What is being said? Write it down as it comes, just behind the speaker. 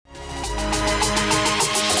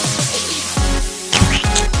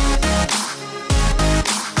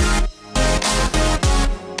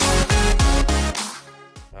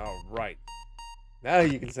Now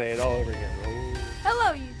you can say it all over again. Ooh.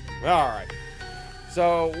 Hello, YouTube. Alright.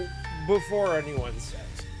 So, before anyone says,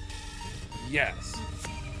 yes,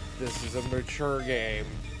 this is a mature game.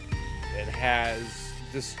 It has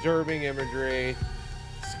disturbing imagery,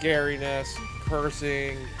 scariness,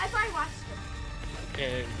 cursing. I probably watched it.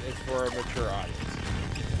 And it's for a mature audience.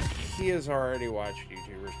 He has already watched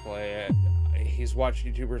YouTubers play it. He's watched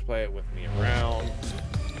YouTubers play it with me around.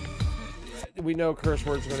 We know curse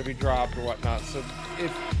words are going to be dropped or whatnot, so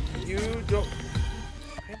if you don't...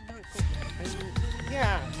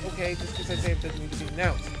 Yeah, okay, just because I say it doesn't need to be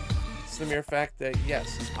announced. It's the mere fact that,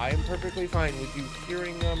 yes, I am perfectly fine with you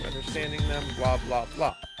hearing them, understanding them, blah, blah,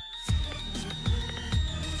 blah.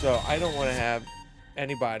 So I don't want to have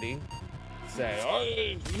anybody say, oh,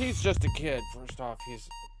 he's just a kid. First off, he's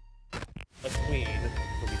a tween.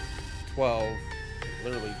 He'll be 12 in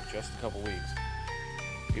literally just a couple weeks.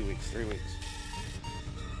 A few weeks, 3 weeks.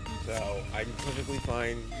 So I'm perfectly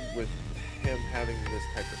fine with him having this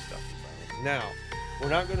type of stuff. Now, we're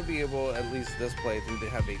not going to be able, at least this playthrough, to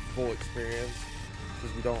have a full experience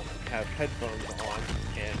because we don't have headphones on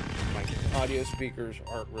and my audio speakers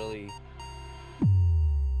aren't really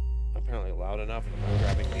apparently loud enough, and I'm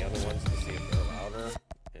grabbing the other ones to see if they're louder,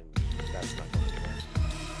 and that's not going to work.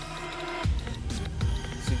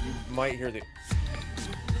 So you might hear the...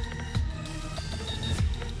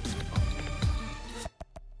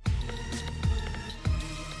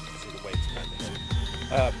 See the waves kind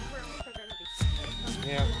of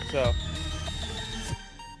yeah, so...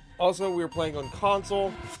 Also, we're playing on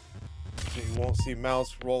console, so you won't see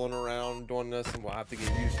mouse rolling around doing this, and we'll have to get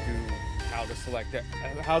used to how to select it,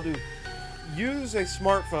 how to use a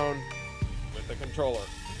smartphone with a controller.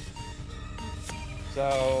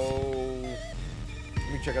 So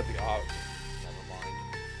let me check out the audio. Never mind.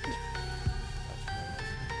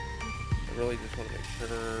 I really just want to make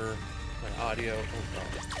sure my audio.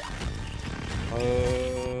 Oh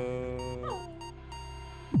god.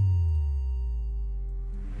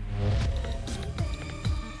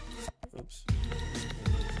 Oops.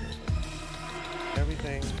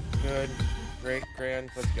 Everything good, great, grand.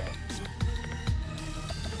 Let's go.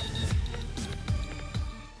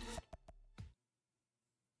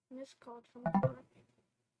 This called from the corner.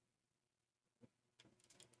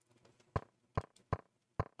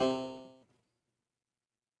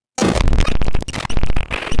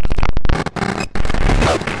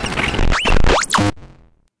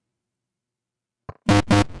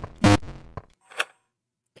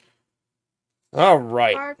 All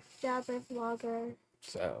right. Arc Dabber Vlogger.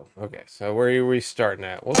 So, okay. So where are we starting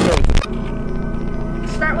at? We'll start with the...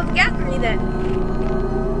 Start with Gallery then.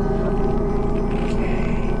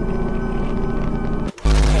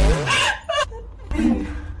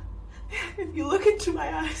 If you look into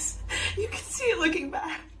my eyes, you can see it looking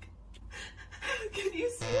back. Can you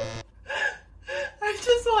see it? I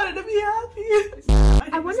just wanted to be happy.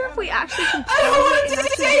 I wonder if we actually can I don't want pause it to and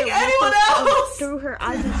take anyone else through her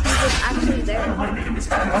eyes and see what's actually there. My name is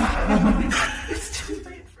It's too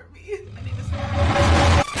late for me. My name is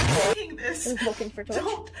taking this. I was looking for Twitch.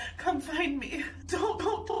 Don't come find me. Don't.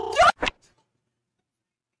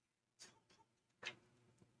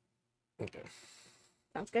 Okay.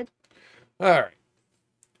 Sounds good. All right.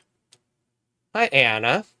 Hi,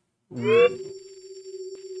 Anna.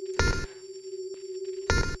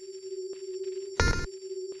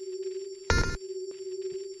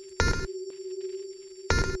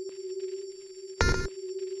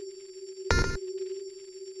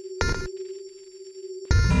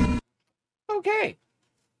 Okay.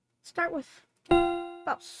 Start with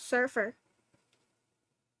about Surfer.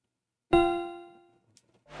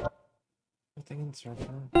 Nothing in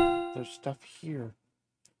Surfer. There's stuff here.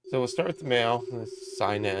 So we'll start with the mail. Let's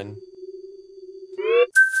sign in.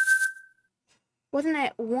 Wasn't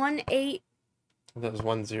it 1-8? That was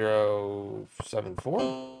 1074.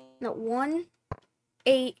 No,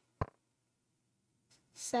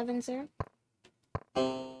 1-8-7-0.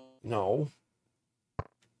 No.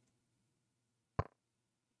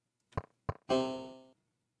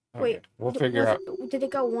 Okay, Wait, we'll figure out. Did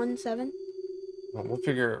it go 1-7?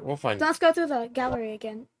 We'll find. So let's go through the gallery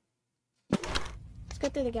again. Let's go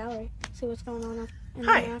through the gallery. See what's going on in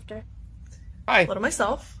Hi. there after. Hi. Hello to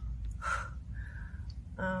myself.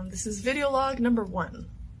 This is video log number 1.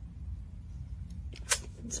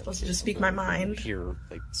 I'm supposed to just speak my mind. Hear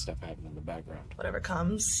like stuff happening in the background. Whatever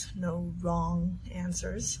comes, no wrong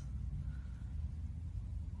answers.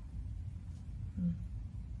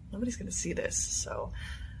 Nobody's gonna see this, so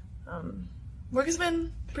work has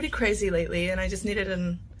been pretty crazy lately, and I just needed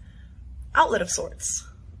an outlet of sorts.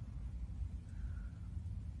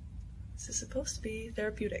 This is supposed to be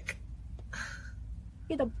therapeutic.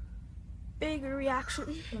 Get a bigger reaction.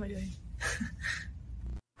 What am I doing?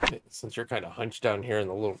 Since you're kind of hunched down here in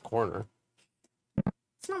the little corner.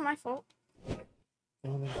 It's not my fault.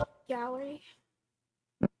 Oh, no. Gallery.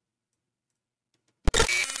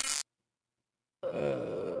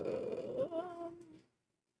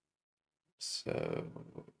 So...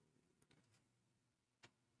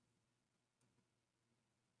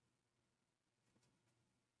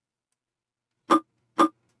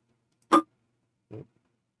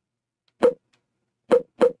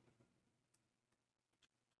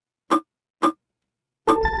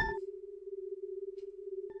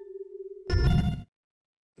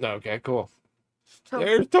 Okay, cool.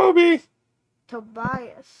 There's Toby!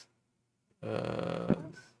 Tobias. Uh,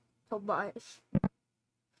 Tobias.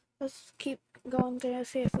 Let's keep going to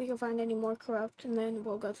see if we can find any more corrupt, and then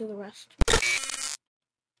we'll go through the rest.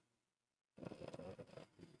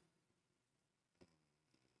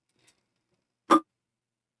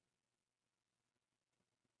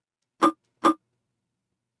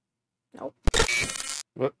 Nope.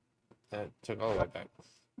 whoop. That took all the way back.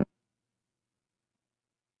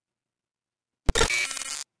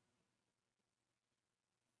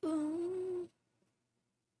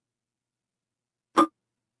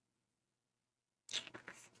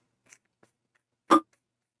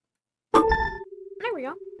 There we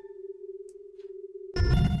go.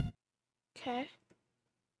 Okay.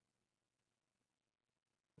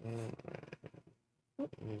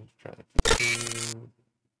 Try that 15.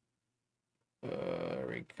 There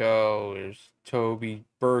we go. There's Toby's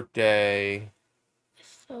birthday.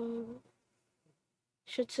 So,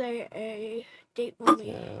 should say a date when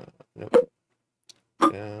we... Nope.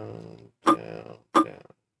 Down.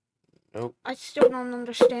 Nope. I still don't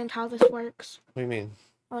understand how this works. What do you mean?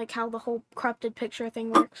 Like how the whole corrupted picture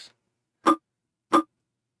thing works. They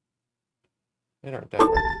aren't that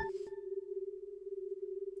right.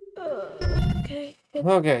 Okay.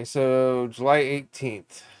 Okay, so July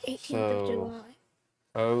 18th. 18th So, of July.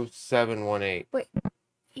 0718. Wait.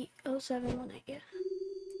 0718, yeah.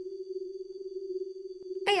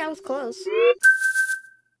 Hey, I was close.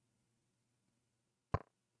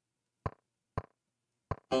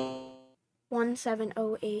 One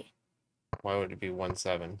 1708. Why would it be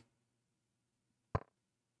 17?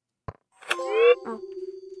 Oh.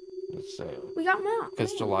 Let's say. We got mail.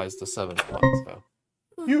 Because July's the 7th month, so.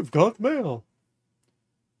 You've got mail.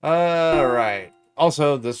 Alright.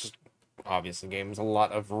 Also, this obviously game is a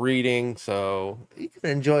lot of reading, so you can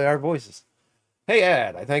enjoy our voices. Hey,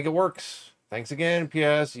 Ed, I think it works. Thanks again.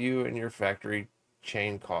 P.S. You and your factory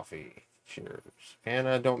chain coffee. Cheers.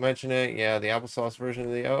 Anna, don't mention it. Yeah, the applesauce version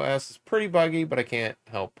of the OS is pretty buggy, but I can't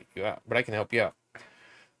help you out. But I can help you out.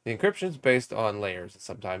 The encryption is based on layers. It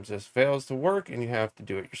sometimes just fails to work, and you have to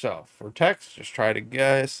do it yourself. For text, just try to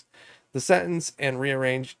guess the sentence and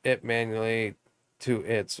rearrange it manually to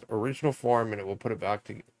its original form, and it will put it back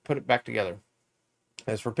together.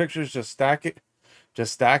 As for pictures, just stack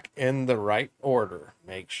in the right order.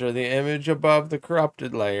 Make sure the image above the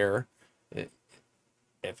corrupted layer.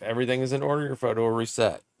 If everything is in order, your photo will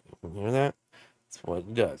reset. You hear that? That's what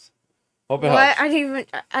it does. Hope it helps.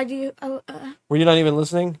 Were you not even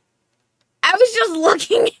listening? I was just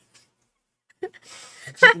looking.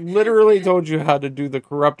 Just literally told you how to do the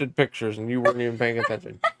corrupted pictures, and you weren't even paying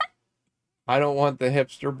attention. I don't want the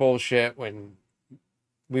hipster bullshit when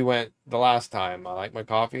we went the last time. I like my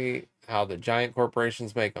coffee, how the giant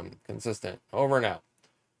corporations make them. Consistent. Over and out.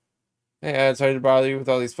 Hey, Ed, sorry to bother you with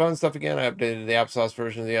all these fun stuff again. I updated the applesauce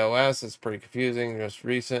version of the OS. It's pretty confusing. Just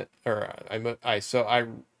recent, or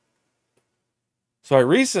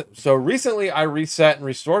recently I reset and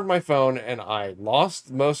restored my phone, and I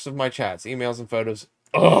lost most of my chats, emails, and photos.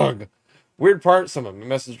 Ugh. Weird part, some of my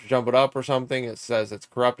messages jumbled up or something. It says it's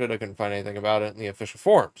corrupted. I couldn't find anything about it in the official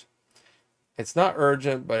forums. It's not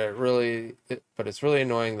urgent, but it's really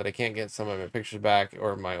annoying that I can't get some of my pictures back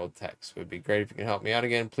or my old text. It would be great if you can help me out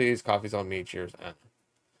again, please. Coffee's on me. Cheers, Anna.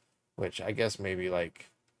 Which I guess maybe like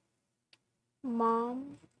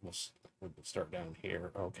Mom. We'll start down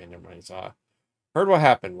here. Okay, never mind. Heard what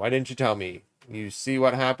happened. Why didn't you tell me? You see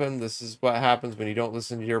what happened? This is what happens when you don't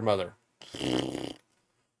listen to your mother.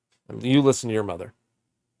 You listen to your mother.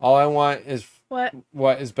 All I want is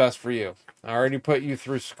what is best for you. I already put you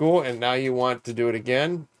through school, and now you want to do it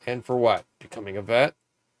again. And for what? Becoming a vet?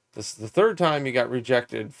 This is the third time you got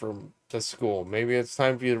rejected from the school. Maybe it's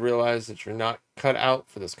time for you to realize that you're not cut out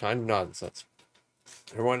for this kind of nonsense.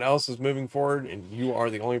 Everyone else is moving forward, and you are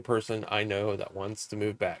the only person I know that wants to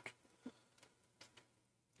move back.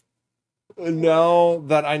 Now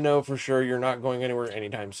that I know for sure you're not going anywhere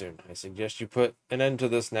anytime soon, I suggest you put an end to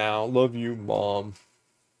this now. Love you, Mom.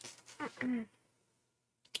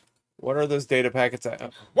 What are those data packets?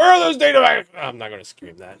 Where are those data packets? I'm not going to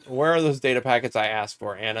scream that. Where are those data packets I asked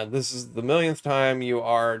for, Anna? This is the millionth time you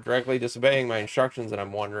are directly disobeying my instructions, and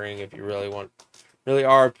I'm wondering if you really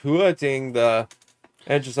are putting the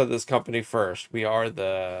interests of this company first. We are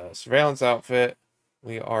the surveillance outfit.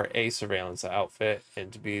 We are a surveillance outfit,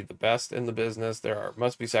 and to be the best in the business,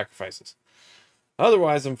 must be sacrifices.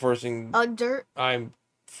 Otherwise, I'm forced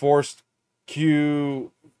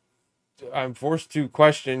to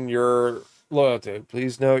question your loyalty.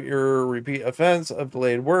 Please note your repeat offense of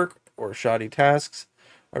delayed work or shoddy tasks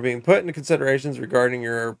are being put into considerations regarding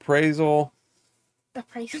your appraisal.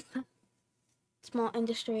 Small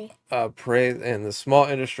industry. In the small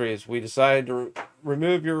industries, we decided to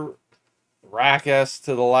remove your rack S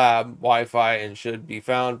to the lab Wi-Fi and should be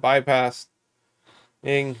found bypassing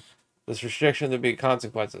this restriction to be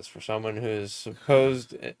consequences for someone who is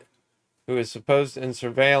supposed in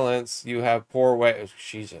surveillance. You have poor way. Oh,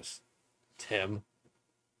 Jesus, Tim.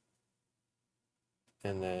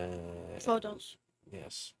 And then Photos.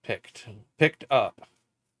 Yes, picked up.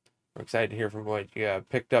 We're excited to hear from what you have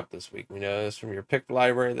picked up this week. We noticed from your picked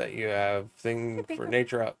library that you have thing for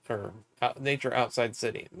nature nature outside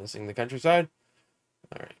city, missing the countryside.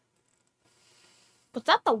 All right. Was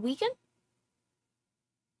that the weekend?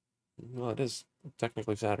 Well, it is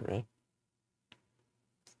technically Saturday.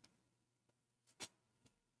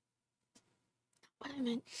 What I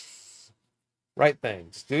meant. Right thing.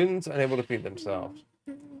 Students unable to feed themselves.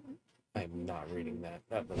 I'm not reading that.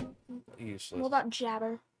 That's useless. What about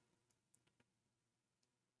Jabber?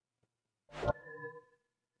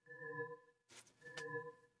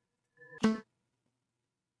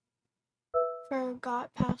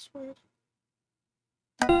 Forgot password.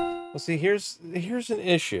 Well, see, here's an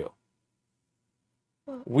issue.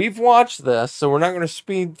 What? We've watched this, so we're not going to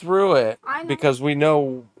speed through it because we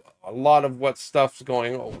know a lot of what stuff's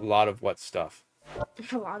going on. A lot of what stuff.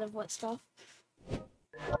 A lot of what stuff?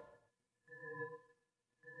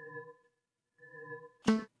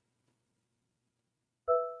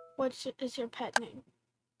 What is your pet name?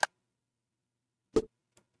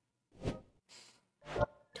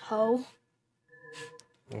 Toe.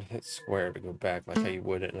 Hit square to go back like how you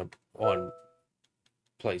would on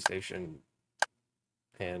PlayStation.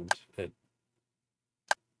 And it.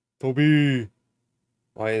 Toby!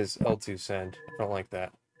 Why is L2 send? I don't like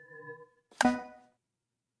that.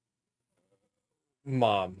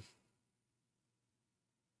 Mom.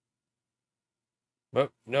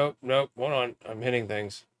 Nope. Hold on. I'm hitting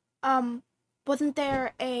things. Wasn't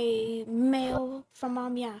there a mail from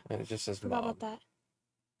Mom? Yeah. And it just says Forgot Mom. about that.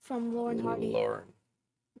 From Lauren Hardy. Lauren.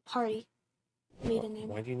 Hardy. Maiden name.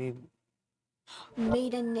 Why do you need...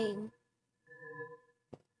 Maiden name.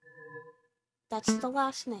 That's the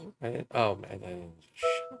last name. I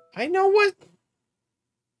know what...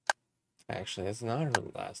 Actually, that's not her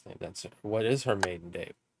last name. What is her maiden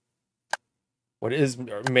name? What does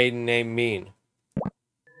her maiden name mean?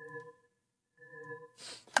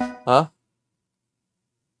 Huh?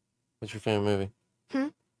 What's your favorite movie?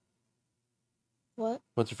 What?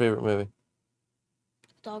 What's your favorite movie?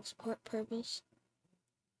 Dog Support Purpose.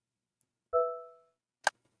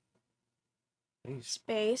 Jeez.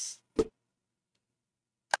 Space.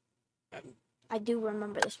 I do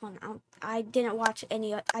remember this one. I didn't watch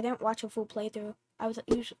I didn't watch a full playthrough. I was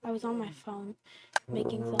on my phone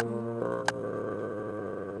making something.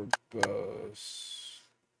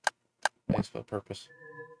 Nice, what purpose?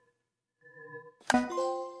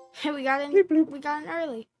 Hey, we got in. Bleep, bleep. We got in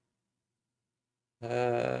early.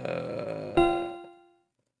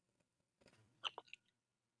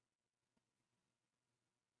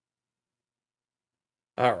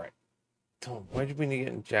 All right. Why did we need to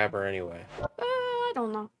get in Jabber anyway? I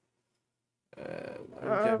don't know.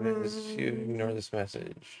 You ignore this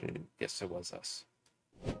message. Yes, it was us.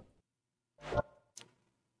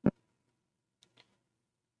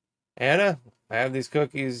 Anna, I have these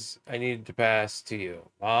cookies I need to pass to you.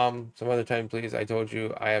 Mom, some other time, please. I told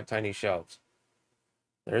you I have tiny shelves.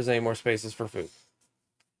 There isn't any more spaces for food.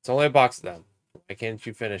 It's only a box of them. Why can't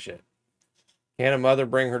you finish it? Can a mother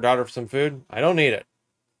bring her daughter some food? I don't need it.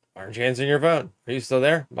 Aren't you answering your phone? Are you still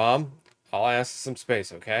there? Mom, I'll ask some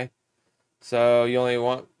space, okay? So you only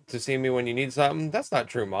want to see me when you need something? That's not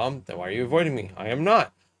true, Mom. Then why are you avoiding me? I am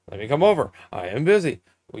not. Let me come over. I am busy.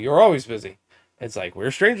 Well, you're always busy. It's like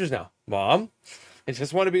we're strangers now. Mom, I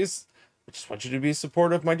just want you to be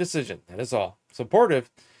supportive of my decision. That is all. Supportive?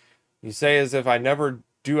 You say as if I never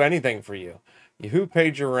do anything for you. Who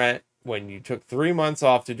paid your rent when you took 3 months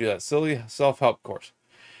off to do that silly self-help course?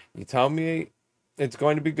 You tell me it's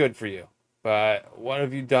going to be good for you. But what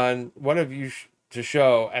have you done? What have you to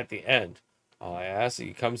show at the end? All I ask is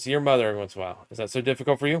you come see your mother every once in a while. Is that so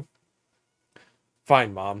difficult for you?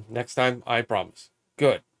 Fine, Mom. Next time, I promise.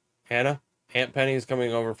 Good. Hannah, Aunt Penny is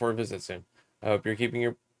coming over for a visit soon. I hope you're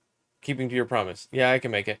keeping to your promise. Yeah, I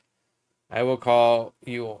can make it. I will call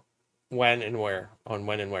you when and where.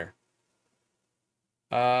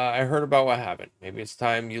 I heard about what happened. Maybe it's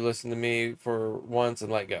time you listen to me for once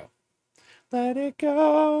and let go. Let it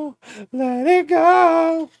go. Let it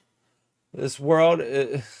go. This world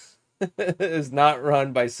is not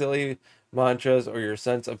run by silly mantras or your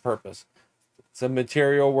sense of purpose. It's a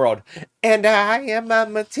material world. And I am a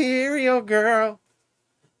material girl.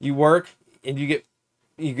 You work and you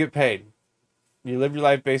get paid. You live your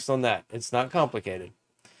life based on that. It's not complicated.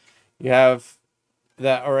 You have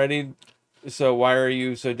that already, so why are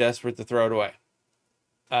you so desperate to throw it away?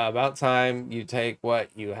 About time you take what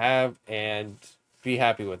you have and be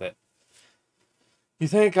happy with it. You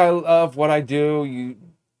think I love what I do. You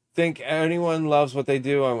think anyone loves what they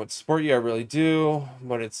do. I want to support you. I really do.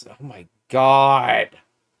 But it's, oh my God.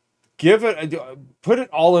 Put it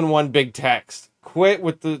all in one big text. Quit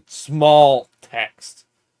with the small text.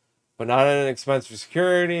 But not at an expense for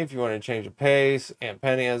security. If you want to change the pace, Aunt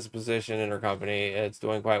Penny has a position in her company. It's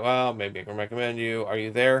doing quite well. Maybe I can recommend you. Are you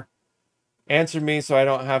there? Answer me so I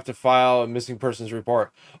don't have to file a missing persons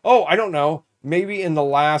report. Oh, I don't know. Maybe in the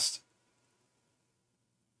last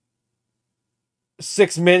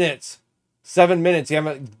 6 minutes, 7 minutes, you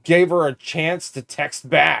haven't gave her a chance to text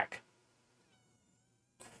back.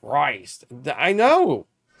 Christ. I know.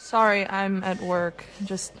 Sorry, I'm at work.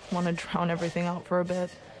 Just want to drown everything out for a bit.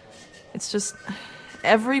 It's just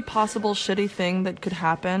every possible shitty thing that could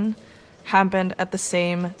happen happened at the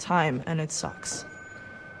same time, and it sucks.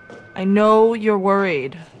 I know you're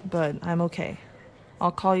worried, but I'm okay.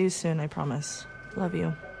 I'll call you soon, I promise. Love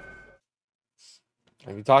you.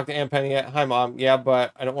 Have you talked to Aunt Penny yet? Hi, Mom. Yeah,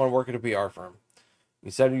 but I don't want to work at a PR firm. You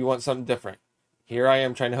said you want something different. Here I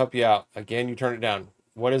am trying to help you out. Again, you turn it down.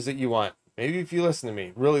 What is it you want? Maybe if you listen to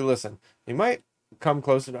me, really listen, you might come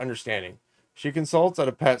closer to understanding. She consults at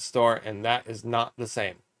a pet store, and that is not the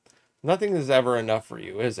same. Nothing is ever enough for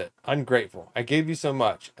you, is it? Ungrateful. I gave you so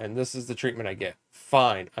much, and this is the treatment I get.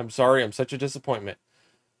 Fine. I'm sorry. I'm such a disappointment.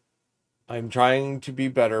 I'm trying to be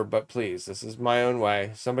better, but please, this is my own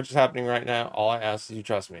way. So much is happening right now. All I ask is you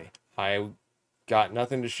trust me. I got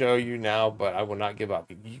nothing to show you now, but I will not give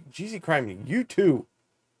up. Jeezy crime, you too.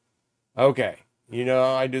 Okay. You know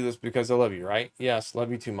I do this because I love you, right? Yes,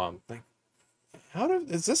 love you too, Mom. Like,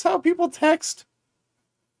 is this how people text?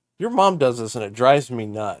 Your mom does this and it drives me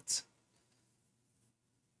nuts.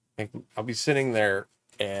 Like, I'll be sitting there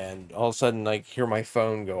and all of a sudden, like, hear my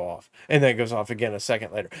phone go off. And then it goes off again a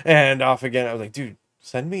second later. And off again. I was like, dude,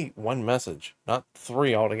 send me one message, not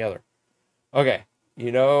 3 altogether. Okay.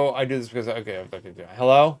 You know I do this because, okay.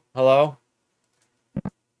 Hello? Hello?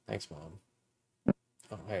 Thanks, Mom.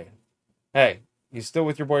 Oh, hey. Hey, you still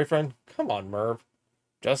with your boyfriend? Come on, Merv.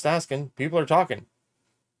 Just asking. People are talking.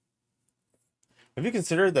 Have you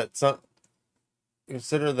considered that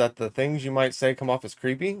the things you might say come off as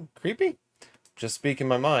creepy? Creepy? Just speaking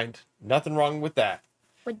my mind. Nothing wrong with that.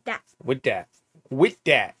 With that. With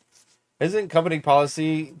that. Isn't company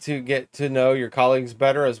policy to get to know your colleagues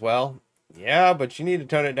better as well? Yeah, but you need to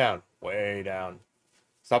tone it down. Way down.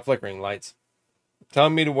 Stop flickering lights.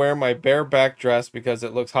 Telling me to wear my bareback dress because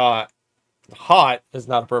it looks hot. Hot is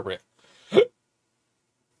not appropriate.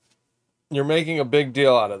 You're making a big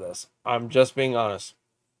deal out of this. I'm just being honest.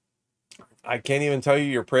 I can't even tell you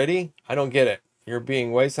you're pretty. I don't get it. You're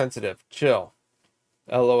being way sensitive. Chill.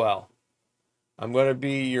 LOL. I'm going to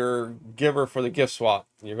be your giver for the gift swap.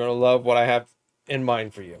 You're going to love what I have in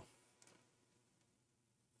mind for you.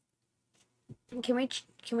 Can we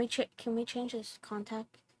change his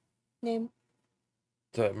contact name?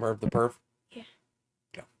 To Merv the Perf? Yeah.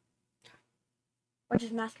 Yeah. Or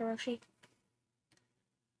just Master Roshi?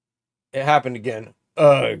 It happened again.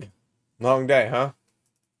 Ugh. Long day, huh?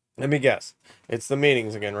 Let me guess. It's the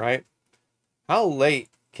meetings again, right? How late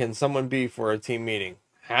can someone be for a team meeting?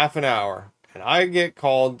 Half an hour. And I get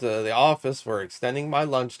called to the office for extending my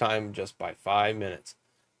lunchtime just by 5 minutes.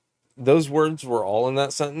 Those words were all in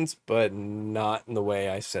that sentence, but not in the way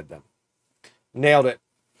I said them. Nailed it.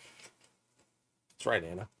 That's right,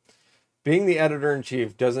 Anna. Being the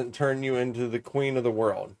editor-in-chief doesn't turn you into the queen of the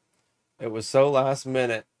world. It was so last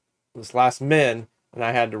minute. It was last min, and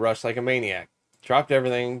I had to rush like a maniac. Dropped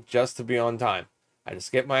everything just to be on time. I just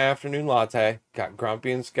skipped my afternoon latte, got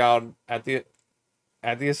grumpy and scowled at the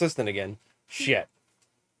assistant again. Shit.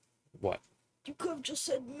 What? You could have just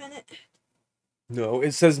said minute. No,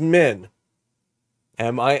 it says min.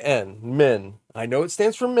 M-I-N. Min. I know it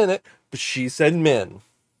stands for minute, but she said min.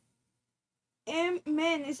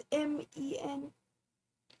 Men is M-E-N.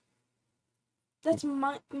 That's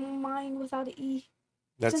mine without an E.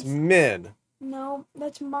 That's Since- min. No,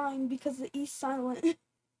 that's mine because the E's silent.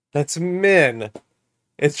 That's min.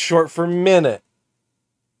 It's short for minute.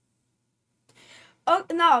 Oh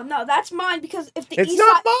no, that's mine because if the It's E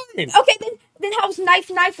not mine. Okay, then how's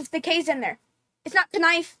knife if the K's in there? It's not the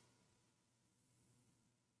knife.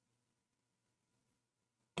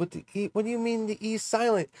 But the E, what do you mean the E's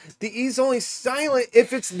silent? The E's only silent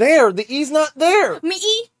if it's there. The E's not there. Me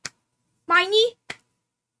E? Mine E?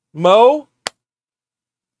 Mo?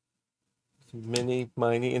 Mini,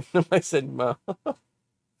 miney, and I said Mo.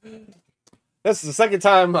 This is the second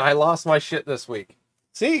time I lost my shit this week.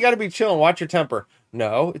 See, you gotta be chill and watch your temper.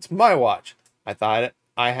 No, it's my watch. I thought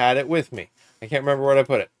I had it with me. I can't remember where I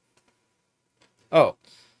put it. Oh,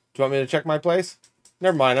 do you want me to check my place?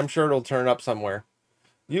 Never mind, I'm sure it'll turn up somewhere.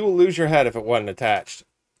 You will lose your head if it wasn't attached.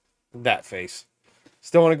 That face.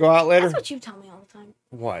 Still want to go out later? That's what you tell me all the time.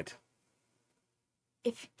 What?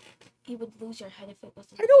 If you would lose your head if it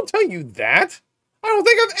wasn't. I don't tell you that. I don't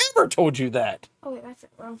think I've ever told you that. Oh wait, that's it.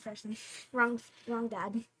 Wrong person. Wrong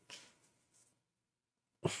dad.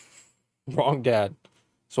 Wrong dad.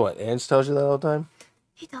 So what, Ange tells you that all the time?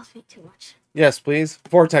 He tells me too much. Yes, please.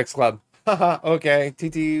 Vortex Club. Haha, okay.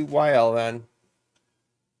 TTYL then.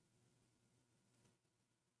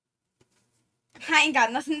 I ain't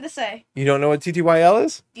got nothing to say. You don't know what TTYL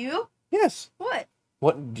is? You? Yes. What?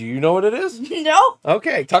 What, do you know what it is? No.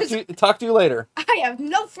 Okay, talk to you later. I have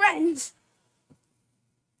no friends.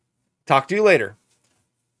 Talk to you later.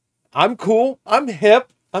 I'm cool. I'm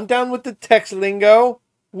hip. I'm down with the text lingo.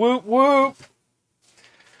 Whoop, whoop.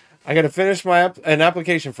 I gotta finish an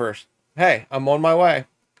application first. Hey, I'm on my way.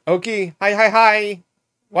 Okay. Hi.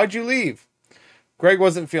 Why'd you leave? Greg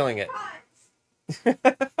wasn't feeling it.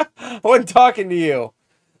 I wasn't talking to you.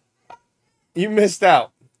 You missed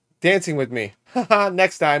out. Dancing with me.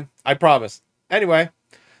 Next time. I promise. Anyway,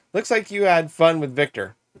 looks like you had fun with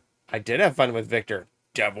Victor. I did have fun with Victor.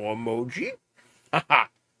 Devil emoji. Haha.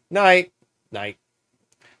 Night.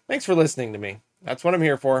 Thanks for listening to me. That's what I'm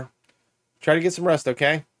here for. Try to get some rest,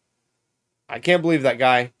 okay? I can't believe that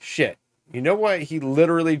guy. Shit. You know what he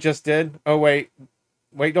literally just did? Oh, wait,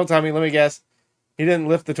 don't tell me. Let me guess. He didn't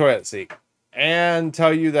lift the toilet seat. And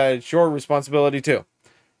tell you that it's your responsibility, too.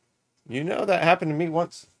 You know, that happened to me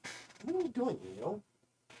once. What are you doing, Neil?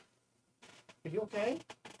 Are you okay?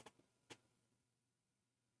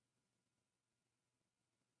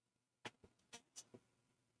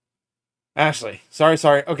 Ashley,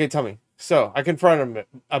 sorry. Okay, tell me. So, I confronted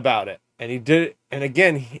him about it. And he did it.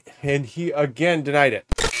 And he again denied it.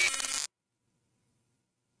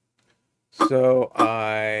 So,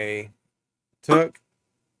 I took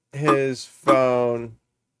his phone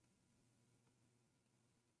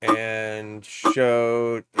and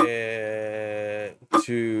showed it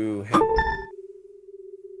to him.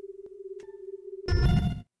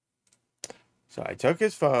 So I took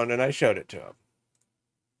his phone and I showed it to him.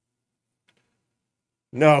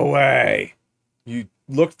 No way. You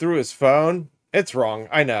looked through his phone? It's wrong.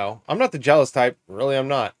 I know. I'm not the jealous type. Really, I'm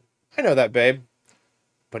not. I know that, babe.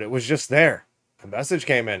 But it was just there. A message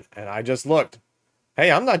came in and I just looked. Hey,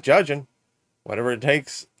 I'm not judging. Whatever it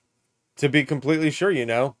takes to be completely sure, you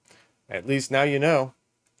know. At least now you know.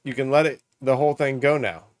 You can let the whole thing go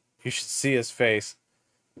now. You should see his face.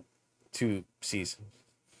 2 seasons.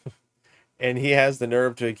 And he has the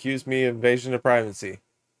nerve to accuse me of invasion of privacy.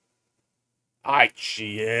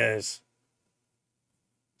 She is.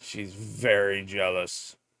 She's very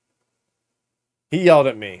jealous. He yelled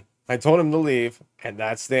at me. I told him to leave, and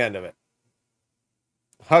that's the end of it.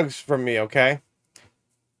 Hugs from me, okay?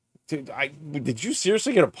 Dude, did you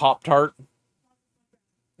seriously get a Pop-Tart?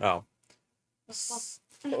 Oh.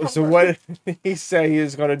 So what did he say he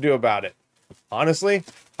was going to do about it? Honestly,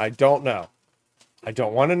 I don't know. I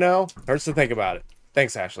don't want to know. Hurts to think about it.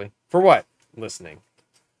 Thanks, Ashley. For what? Listening.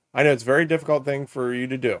 I know it's a very difficult thing for you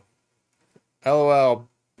to do. LOL,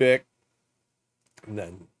 Bick. And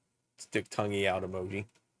then stick tonguey out emoji.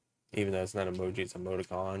 Even though it's not emoji, it's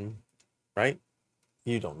emoticon. Right?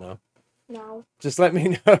 You don't know. No. Just let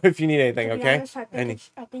me know if you need anything, To be okay?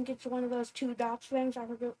 honest, I think it's one of those 2 dots things. I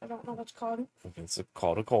don't know what's called. It's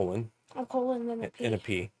called a colon. A colon and then a P. And a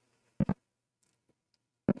P.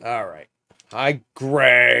 All right. Hi,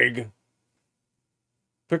 Greg.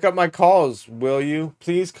 Pick up my calls, will you?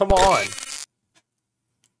 Please, come on.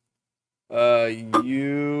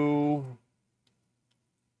 You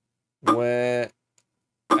went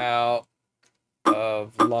out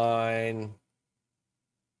of line.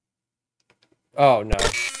 Oh, no.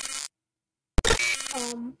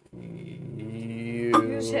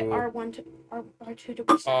 You Just hit R1 to R2 to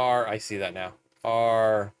reset. R. I see that now.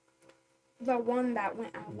 R. The one that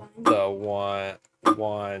went out line. The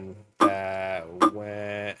one that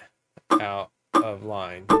went out of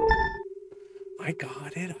line. I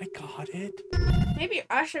got it. I got it. Maybe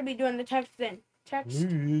I should be doing the text then. Text.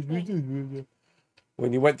 thing.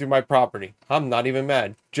 When you went through my property, I'm not even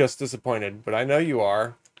mad, just disappointed, but I know you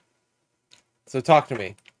are. So talk to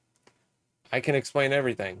me. I can explain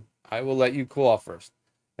everything. I will let you cool off first.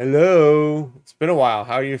 Hello. It's been a while.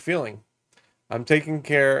 How are you feeling? I'm taking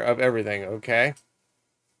care of everything, okay?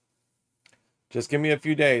 Just give me a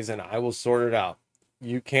few days and I will sort it out.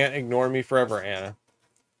 You can't ignore me forever, Anna.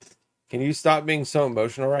 Can you stop being so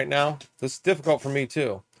emotional right now? This is difficult for me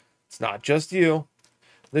too. It's not just you.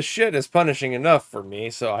 This shit is punishing enough for me,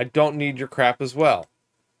 so I don't need your crap as well.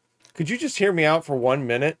 Could you just hear me out for 1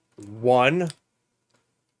 minute? One?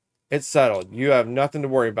 It's settled. You have nothing to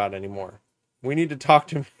worry about anymore. We need to talk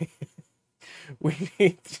to me. We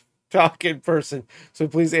need to talk in person. So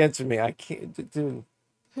please answer me. I can't, dude.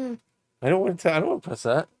 I don't want to. I don't want to press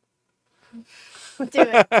that. Do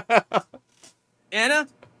it. Anna?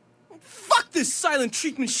 Fuck this silent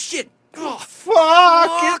treatment shit. Oh,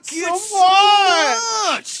 Fuck it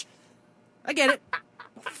so much. I get it.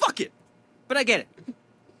 Fuck it. But I get it.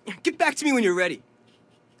 Get back to me when you're ready.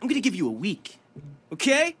 I'm gonna give you a week.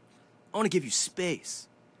 Okay? I want to give you space.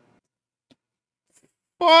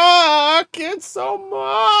 Fuck it so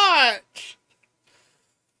much.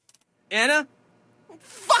 Anna?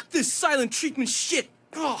 Fuck this silent treatment shit.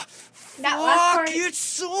 Oh, That last fuck part- it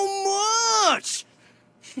so much.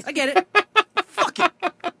 I get it. Fuck it.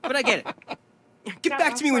 But I get it. Get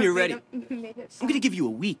back to me when you're ready. I'm gonna give you a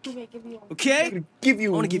week. Okay? I'm gonna give you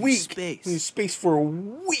I a wanna week. give you space. Give you space for a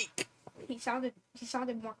week. He sounded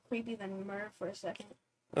more creepy than Merv for a second.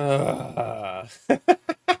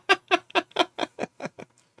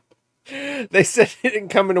 They said you didn't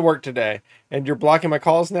come into work today, and you're blocking my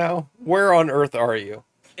calls now? Where on earth are you?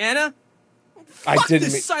 Anna? I Fuck didn't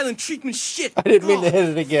this mean- silent treatment shit. I didn't mean to hit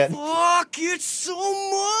it again. Fuck it so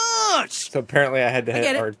much. So apparently I had to I hit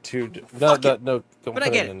get it. R2. Fuck No, it. don't But put I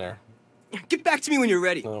get it it. in there. Get back to me when you're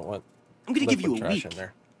ready. I don't want I'm gonna give you a liquid trash week. in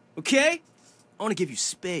there. Okay? I want to give you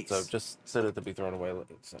space. So just set it to be thrown away.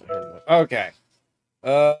 So here we go. Okay.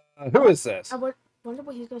 Who is this? I wonder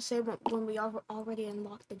what he's gonna say when we already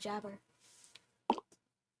unlocked the jabber.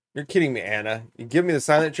 You're kidding me, Anna. You give me the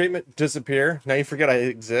silent treatment, disappear. Now you forget I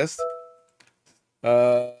exist.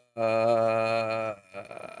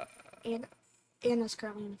 Anna's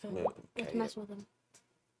currently in the film. Let's Okay. mess with him.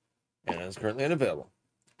 Anna's currently unavailable.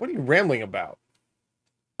 What are you rambling about?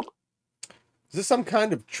 Is this some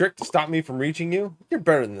kind of trick to stop me from reaching you? You're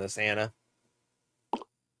better than this, Anna.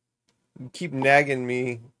 You keep nagging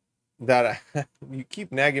me that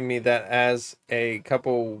as a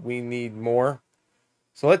couple we need more.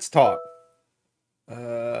 So let's talk.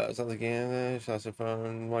 Sounds like Anna, she lost her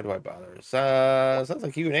phone. Why do I bother? Sounds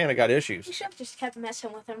like you and Anna got issues. You should have just kept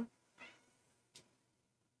messing with him.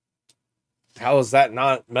 How is that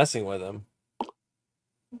not messing with him?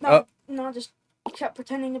 No, just kept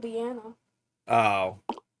pretending to be Anna. Oh.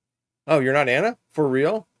 Oh, you're not Anna? For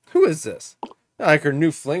real? Who is this? Not like her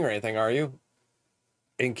new fling or anything, are you?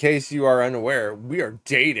 In case you are unaware, we are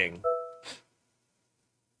dating.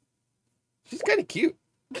 She's kind of cute.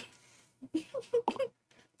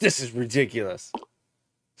 This is ridiculous.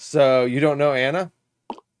 So, you don't know Anna?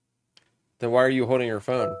 Then why are you holding her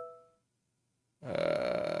phone?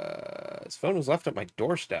 His phone was left at my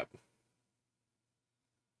doorstep.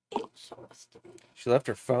 Interesting. She left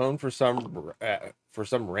her phone for some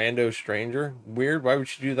rando stranger. Weird. Why would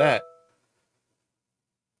she do that?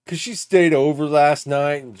 Cause she stayed over last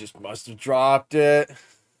night and just must have dropped it.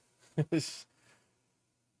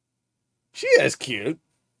 She is cute.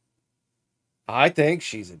 I think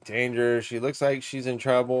she's in danger. She looks like she's in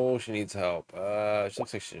trouble. She needs help. She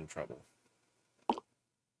looks like she's in trouble.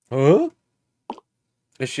 Huh?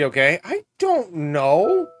 Is she okay? I don't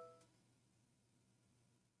know.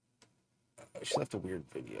 She left a weird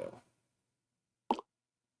video.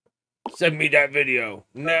 Send me that video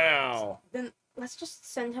now. Then let's just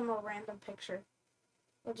send him a random picture.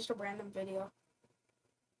 Or just a random video.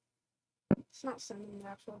 It's not sending the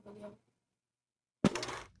actual video.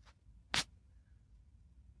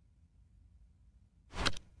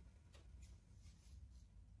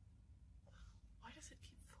 Why does it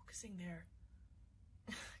keep focusing there?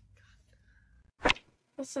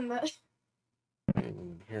 Listen, that.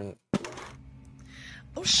 Here,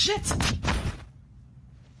 Oh shit!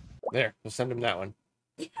 there. We'll send him that one.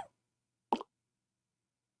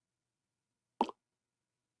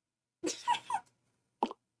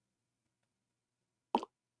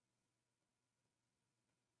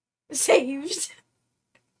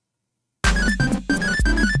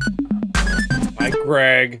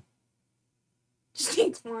 Greg. Just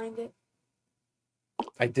declined it.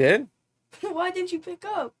 I did? Why didn't you pick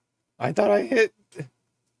up? I thought I hit.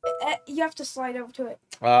 You have to slide over to it.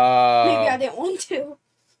 Maybe I didn't want to.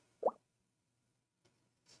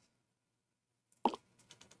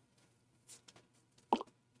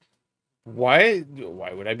 Why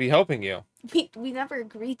would I be helping you? We never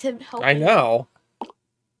agreed to help. I know.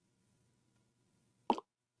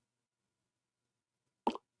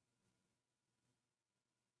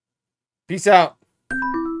 Peace out.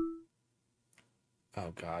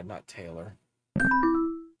 Oh God, not Taylor.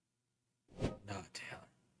 Not Taylor.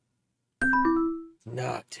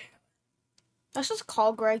 Not Taylor. Let's just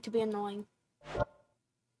call Greg to be annoying.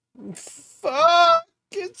 Fuck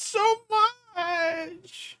it so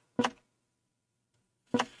much.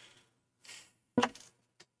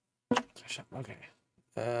 Okay.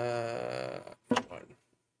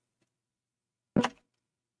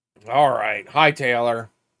 All right. Hi, Taylor.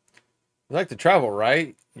 You like to travel,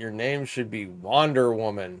 right? Your name should be Wonder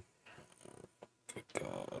Woman. Good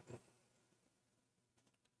God.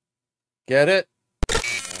 Get it?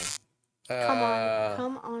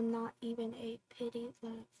 Come on, not even a pity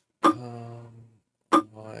left. Come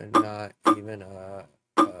on, not even a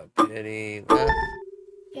pity left.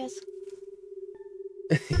 Yes.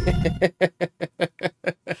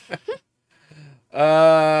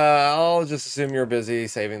 I'll just assume you're busy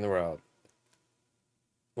saving the world.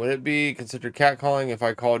 Would it be considered catcalling if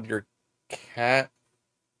I called your cat?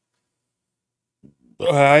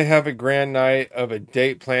 I have a grand night of a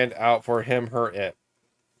date planned out for him, her, it.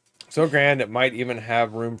 So grand it might even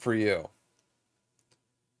have room for you.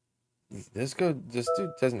 This dude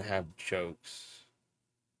doesn't have jokes.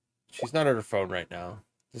 She's not at her phone right now.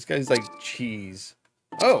 This guy's like cheese.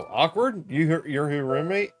 Oh, awkward? You're her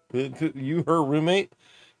roommate? You her roommate?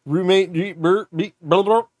 Roommate, blah, blah,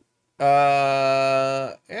 blah.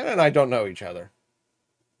 Anna and I don't know each other.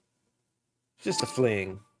 It's just a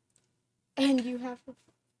fling. And you have to...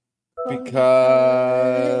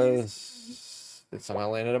 Because it somehow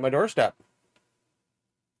landed at my doorstep.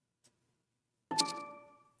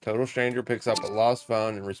 Total stranger picks up a lost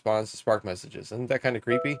phone and responds to Spark messages. Isn't that kind of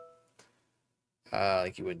creepy?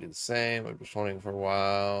 Like you wouldn't do the same. I've been wondering for a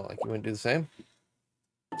while. Like you wouldn't do the same?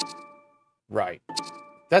 Right.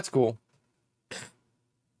 That's cool.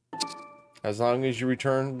 As long as you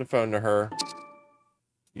return the phone to her.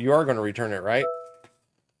 You are going to return it, right?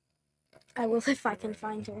 I will if I can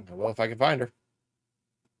find her. I will if I can find her.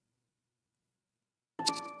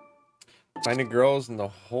 Finding girls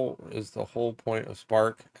is the whole point of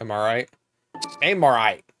Spark. Am I right?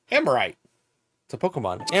 Amorite. Amorite. It's a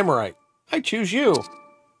Pokemon. Amorite. I choose you.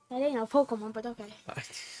 That ain't a Pokemon, but okay.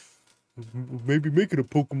 Maybe make it a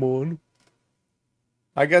Pokemon.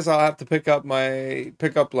 I guess I'll have to pick up my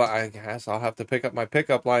pickup line. I guess I'll have to pick up my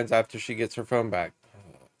pickup lines after she gets her phone back.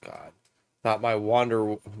 Oh, God. Not my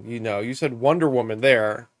you said Wonder Woman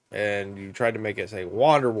there, and you tried to make it say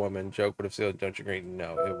Wonder Woman. Joke would have said, don't you agree?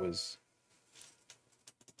 No, it was...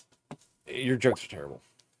 Your jokes are terrible.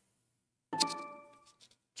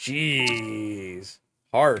 Jeez.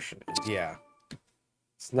 Harsh. Yeah.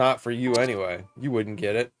 It's not for you anyway. You wouldn't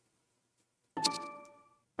get it.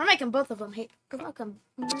 We're making both of them hate. We're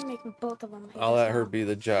making both of them hate. I'll let her be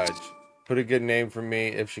the judge. Put a good name for me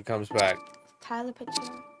if she comes back. Tyler Pitcher.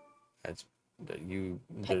 That's you.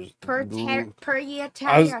 There's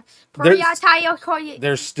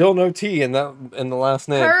there's still no T in the last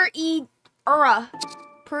name. Perura.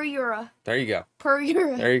 There you go.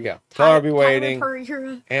 Perura. There you go. Tell her I'll be waiting.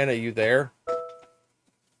 Perura. Anna, you there?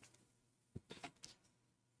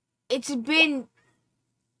 It's been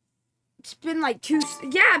like 2.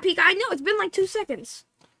 Yeah, Pika, I know. It's been like 2 seconds.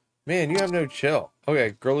 Man, you have no chill.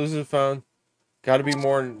 Okay, girl loses a phone. Got to be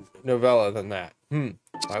more novella than that.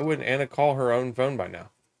 Why wouldn't Anna call her own phone by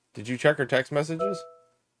now? Did you check her text messages?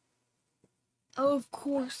 Of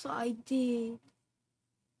course I did.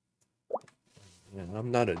 Yeah,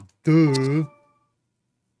 I'm not a duh.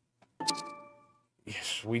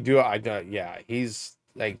 Yes, we do. Yeah, he's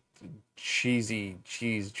like cheesy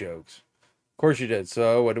cheese jokes. Of course you did.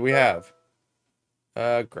 So what do we have?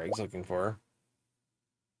 Greg's looking for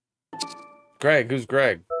her. Greg, who's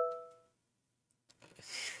Greg?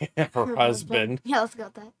 Her husband. Yeah, let's go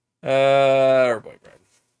with that. Her boyfriend.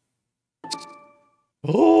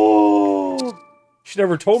 Oh, she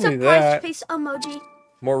never told me that. Surprise face emoji.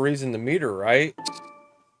 More reason to meet her, right?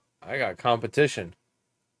 I got competition.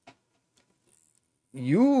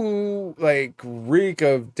 You, like, reek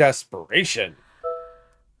of desperation.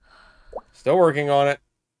 Still working on it.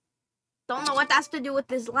 Don't know what that's to do with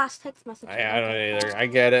this last text message. I don't either. I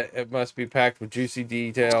get it. It must be packed with juicy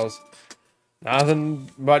details.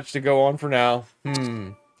 Nothing much to go on for now.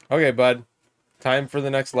 Okay, bud. Time for the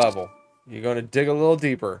next level. You're going to dig a little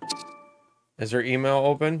deeper. Is her email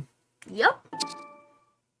open? Yep.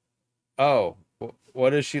 Oh.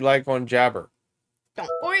 What is she like on Jabber? Don't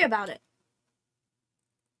worry about it.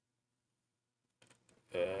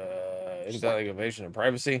 Is that like invasion of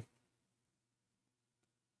privacy?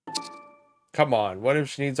 Come on. What if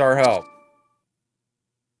she needs our help?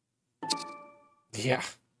 Yeah.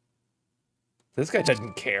 This guy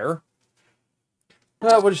doesn't care.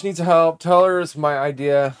 What if she needs help? Tell her it's my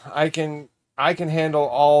idea. I can handle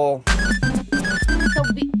all.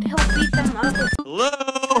 He'll beat them up. Hello?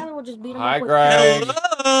 Tyler will just beat them Hi, up with. Greg.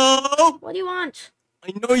 Hello? What do you want?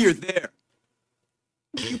 I know you're there.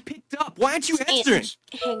 You picked up. Why aren't you answering?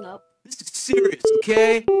 Hang up. This is serious,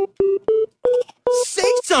 okay?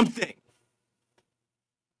 Say something.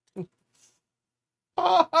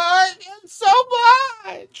 Oh, it's so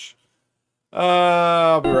much.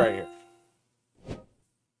 I'll be right here.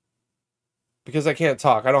 Because I can't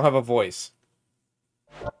talk. I don't have a voice.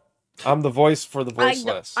 I'm the voice for the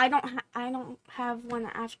voiceless. I don't have one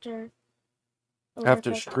after.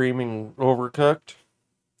 After screaming Overcooked.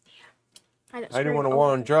 I I didn't want a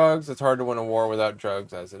war on drugs. It's hard to win a war without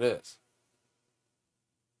drugs as it is.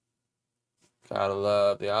 Gotta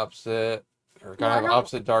love the opposite. Or gotta have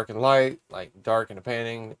opposite dark and light. Like dark in a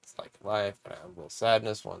painting. It's like life. Gotta have a little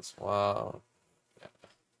sadness once in a while. Yeah.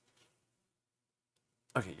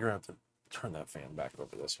 Okay, you're gonna have to turn that fan back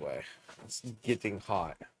over this way. It's getting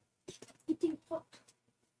hot.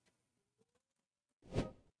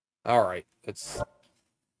 Alright,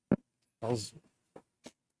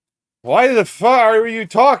 why the fuck are you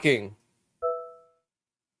talking?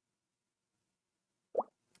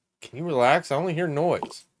 Can you relax? I only hear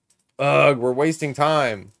noise. Ugh, we're wasting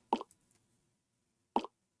time.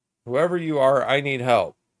 Whoever you are, I need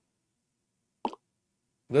help.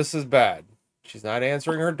 This is bad. She's not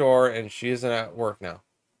answering her door, and she isn't at work now.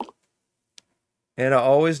 Anna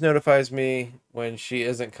always notifies me when she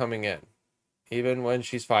isn't coming in, even when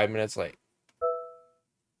she's 5 minutes late.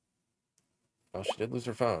 Well, she did lose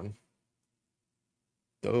her phone.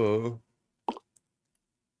 Duh.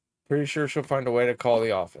 Pretty sure she'll find a way to call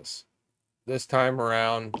the office. This time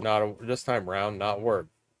around, not word.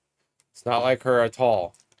 It's not like her at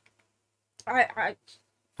all.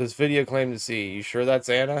 This video claimed to see. You sure that's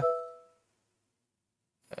Anna?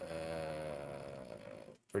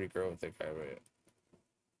 Pretty girl with thick eyebrows.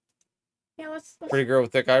 Yeah, let's Pretty girl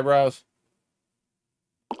with thick eyebrows.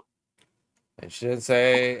 And she didn't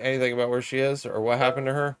say anything about where she is or what happened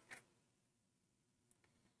to her.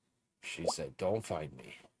 She said, "Don't find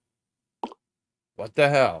me." What the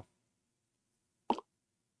hell?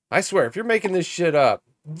 I swear, if you're making this shit up,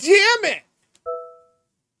 damn it!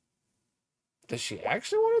 Does she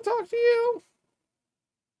actually want to talk to you?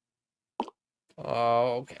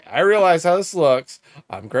 Oh, okay. I realize how this looks.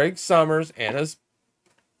 I'm Greg Summers, Anna's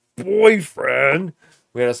boyfriend.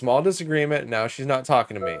 We had a small disagreement, and now she's not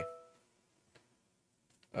talking to me.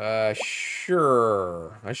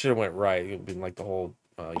 Sure. I should have went right. It would have been like the whole,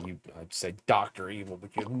 I'd say Dr. Evil,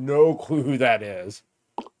 but you have no clue who that is.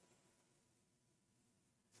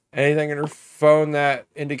 Anything in her phone that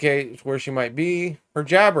indicates where she might be? Her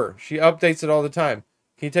Jabber. She updates it all the time.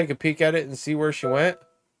 Can you take a peek at it and see where she went?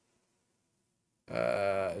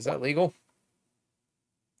 Is that legal?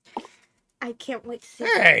 I can't wait to see.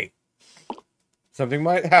 Hey! Something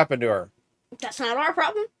might happen to her. That's not our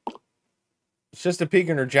problem. It's just a peek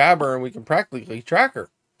in her Jabber and we can practically track her.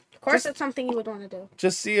 Of course, it's something you would want to do.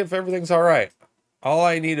 Just see if everything's alright. All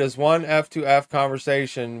I need is one F2F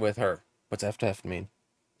conversation with her. What's F2F mean?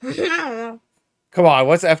 I don't know. Come on,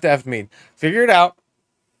 what's F2F mean? Figure it out.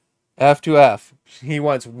 F2F. He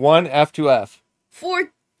wants one F2F. For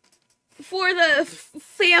the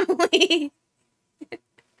family.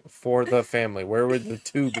 For the family. Where would the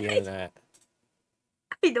two be in that?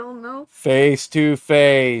 I don't know. Face to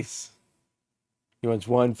face. He wants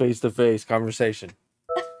one face-to-face conversation.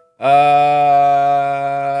 How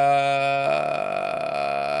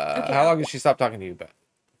long has she stopped talking to you, Bet?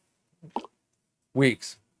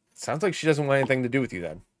 Weeks. Sounds like she doesn't want anything to do with you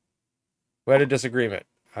then. We had a disagreement.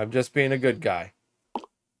 I'm just being a good guy.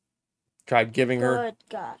 Tried giving her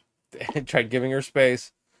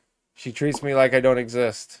space. She treats me like I don't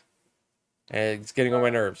exist. And it's getting on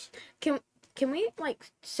my nerves. Can we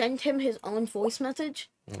like send him his own voice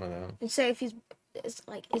message? I don't know. And say if is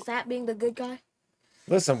that being the good guy?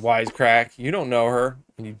 Listen, wisecrack, you don't know her,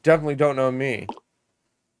 and you definitely don't know me.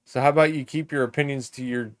 So how about you keep your opinions to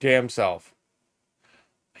your damn self?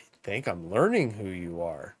 I think I'm learning who you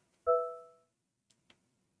are.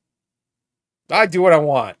 I do what I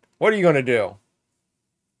want. What are you gonna do?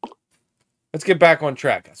 Let's get back on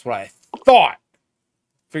track. That's what I thought.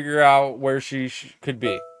 Figure out where she could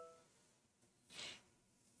be.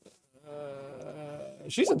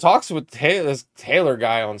 She's in talks with this Taylor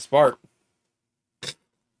guy on Spark.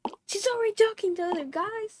 She's already talking to other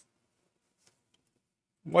guys.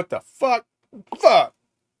 What the fuck? Fuck!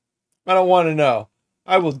 I don't want to know.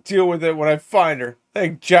 I will deal with it when I find her. I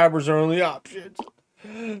think jabbers are only options.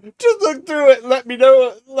 Just look through it and let me know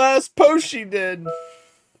what last post she did.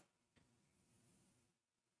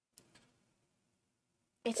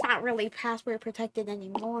 It's not really password protected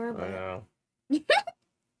anymore, I but know.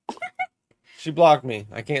 She blocked me.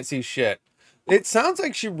 I can't see shit. It sounds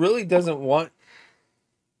like she really doesn't want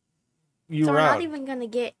you so we're around. not even gonna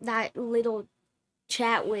get that little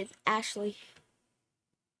chat with Ashley.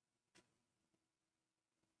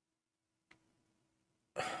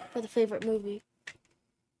 For the favorite movie.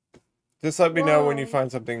 Just let me know when you Whoa.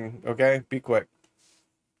 find something, okay? Be quick.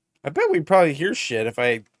 I bet we'd probably hear shit if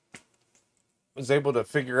I was able to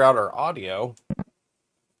figure out our audio.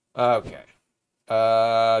 Okay.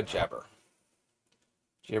 Jabber.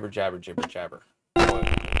 Jibber, jabber, jibber, jabber.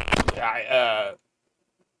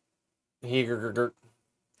 He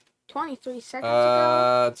 23 seconds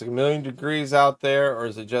ago. It's a million degrees out there, or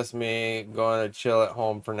is it just me going to chill at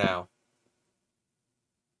home for now?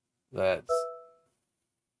 That's...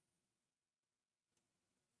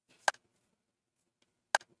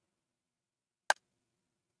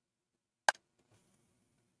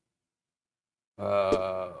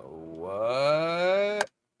 What?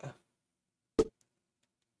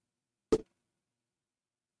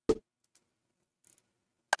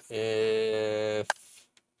 If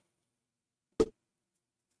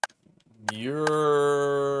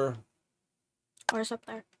you're... Where's up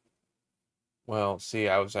there? Well, see,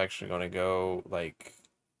 I was actually going to go, like,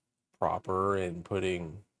 proper and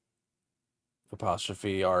putting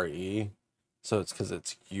apostrophe RE. So it's because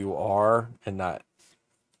it's UR and not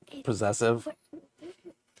possessive. It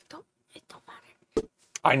don't matter.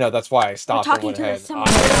 I know, that's why I stopped We're and talking went to the ahead.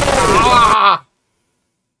 Simulacra. Ah!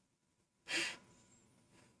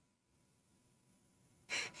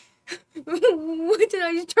 What did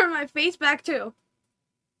I just turn my face back to?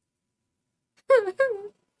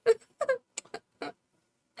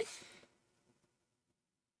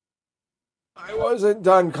 I wasn't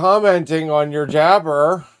done commenting on your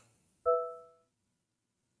jabber.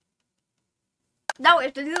 Now we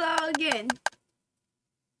have to do that all again.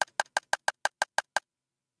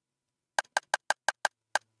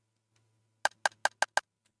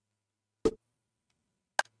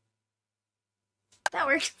 That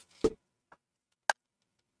works.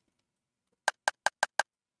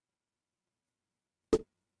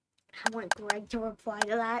 I want Greg to reply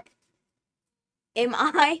to that. Am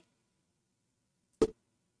I?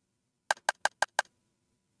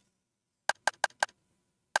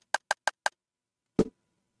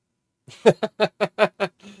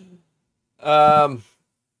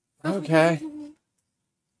 Okay.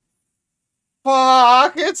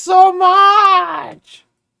 Fuck, it's so much.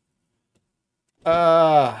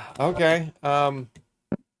 Okay.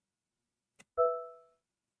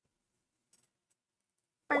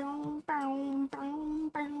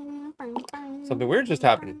 Something weird just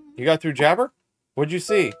happened. You got through Jabber? What'd you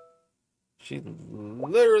see? She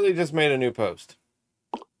literally just made a new post.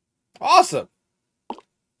 Awesome.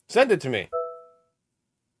 Send it to me.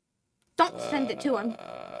 Don't send it to him.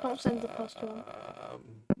 Don't send the post to him.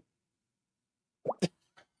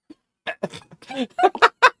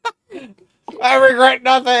 I regret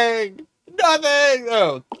nothing. Nothing.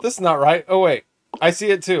 Oh, this is not right. Oh, wait. I see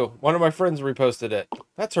it too. One of my friends reposted it.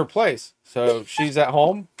 That's her place. So she's at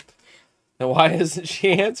home. Then why isn't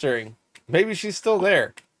she answering? Maybe she's still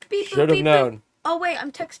there. Beep, boop, Should have beep, known. boop. Oh wait,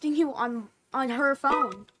 I'm texting you on her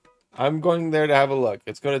phone. I'm going there to have a look.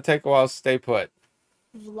 It's going to take a while. Stay put.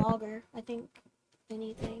 Vlogger, I think.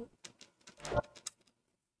 Anything.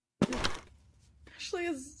 Ashley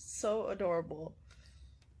is so adorable.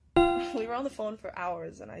 We were on the phone for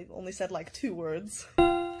hours and I only said like 2 words.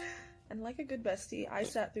 And like a good bestie, I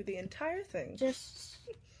sat through the entire thing. Just.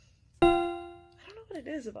 I don't know what it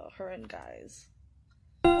is about her and guys.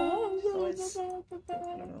 Always, I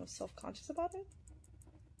don't know, self-conscious about it?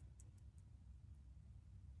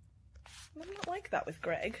 I'm not like that with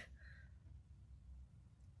Greg.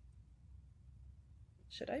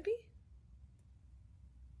 Should I be?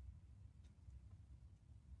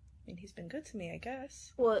 I mean, he's been good to me, I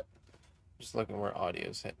guess. What? Just looking where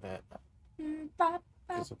audio's hitting at.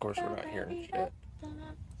 Because, of course, we're not hearing shit.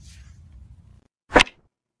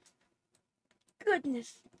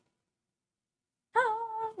 Goodness.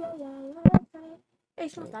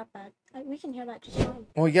 It's not that bad. We can hear that just fine.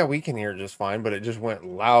 Well, yeah, we can hear it just fine, but it just went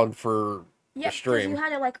loud for Yeah, the because stream. you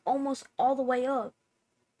had it like almost all the way up.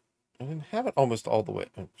 I didn't have it almost all the way.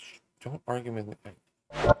 Don't argue with me.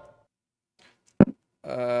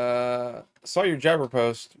 Saw your Jabber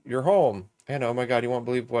post. You're home. And oh my god, you won't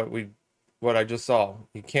believe what I just saw.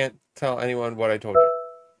 You can't tell anyone what I told you.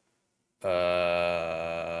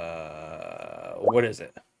 What is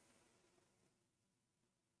it?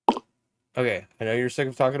 Okay, I know you're sick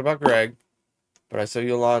of talking about Greg, but I saw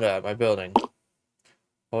Yolanda at my building,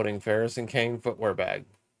 holding Ferris and Kane footwear bag.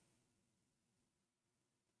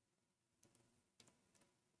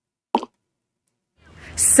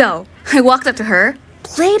 So, I walked up to her,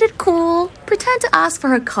 played it cool, pretend to ask for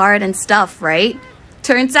her card and stuff, right?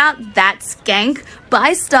 Turns out that skank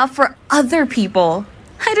buys stuff for other people.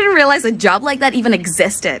 I didn't realize a job like that even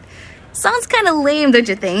existed. Sounds kinda lame, don't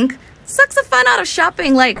you think? Sucks the fun out of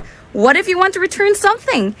shopping, like, what if you want to return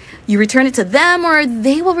something? You return it to them or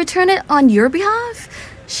they will return it on your behalf?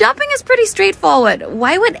 Shopping is pretty straightforward.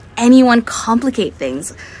 Why would anyone complicate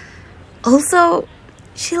things? Also,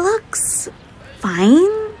 she looks fine.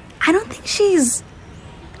 I don't think she's...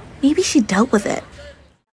 Maybe she dealt with it.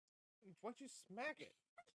 Why'd you smack it?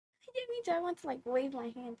 I didn't mean to. I want to like wave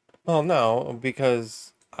my hand. Oh no,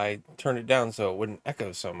 because I turned it down so it wouldn't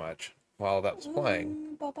echo so much while that was playing.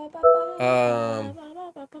 I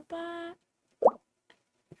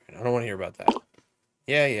don't want to hear about that.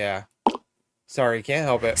 Yeah. Sorry, can't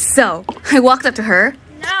help it. So, I walked up to her.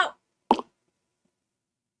 No!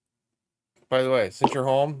 By the way, since you're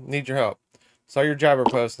home, need your help. Saw your Jabber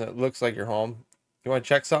post and it looks like you're home. You want to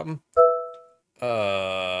check something?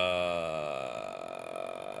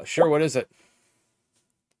 Sure, what is it?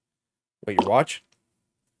 Wait, your watch?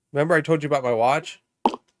 Remember I told you about my watch?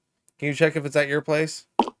 Can you check if it's at your place?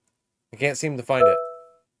 I can't seem to find it.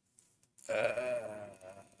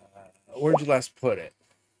 Where'd you last put it?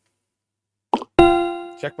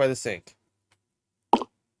 Check by the sink.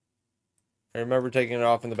 I remember taking it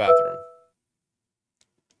off in the bathroom.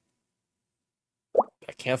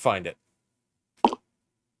 I can't find it.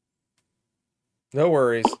 No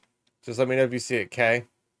worries. Just let me know if you see it, Kay.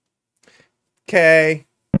 Kay.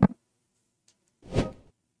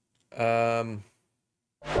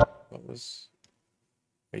 What was...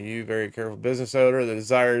 Are you a very careful business owner that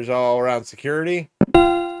desires all around security?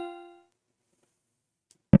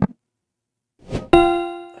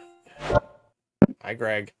 Hi,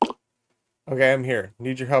 Greg. Okay, I'm here.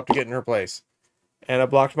 Need your help to get in her place. And I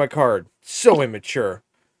blocked my card. So immature.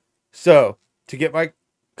 So, to get my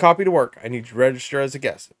copy to work, I need to register as a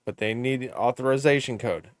guest. But they need an authorization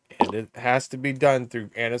code. And it has to be done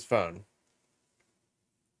through Anna's phone.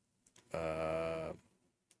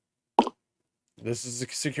 This is a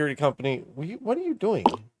security company. What are you doing?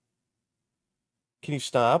 Can you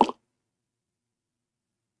stop?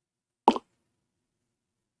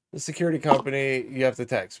 The security company, you have to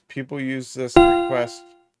text. People use this to request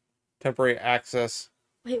temporary access.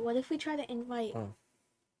 Wait, what if we try to invite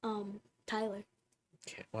Tyler?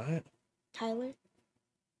 What? Tyler?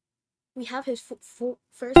 We have his first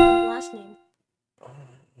and last name.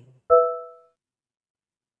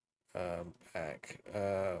 Back.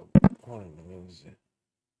 Hold on, what was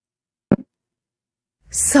it?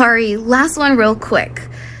 Sorry, last one real quick.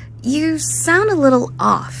 You sound a little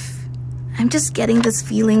off. I'm just getting this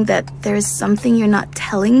feeling that there's something you're not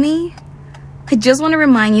telling me. I just want to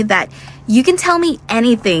remind you that you can tell me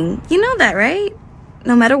anything. You know that, right?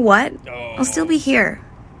 No matter what, I'll still be here.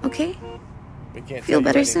 Okay? We can't Feel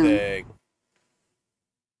better soon. anything.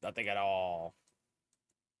 Nothing at all.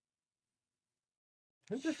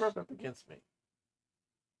 Who just rubbed up against me?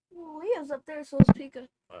 Well, Leah's up there, so it's Pika.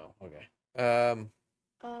 Oh, okay.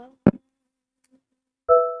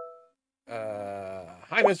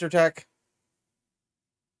 Hi, Mr. Tech.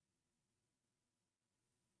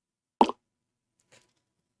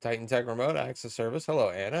 Titan Tech Remote Access Service. Hello,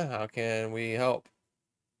 Anna. How can we help?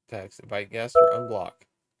 Text, invite guest, or unblock.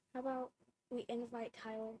 How about we invite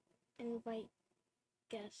Tyler, invite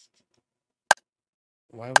guest,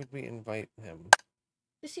 Why would we invite him?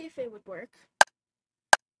 to see if it would work.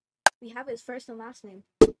 We have his first and last name.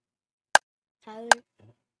 Tyler,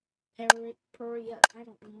 Peria, I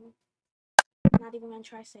don't know. Not even gonna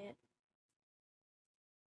try to say it.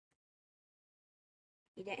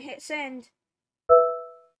 You didn't hit send.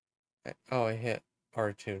 Oh, I hit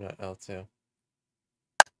R2, not L2.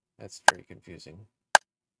 That's very confusing.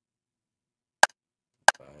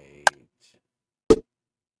 Invite.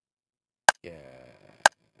 Yeah.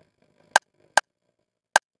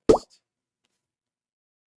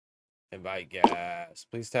 Invite guest.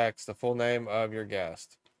 Please text the full name of your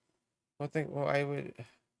guest. Well, I would.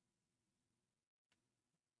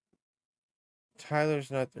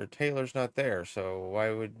 Taylor's not there, so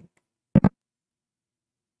why would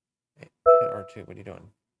hit R2? What are you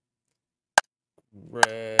doing?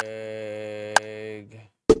 Greg.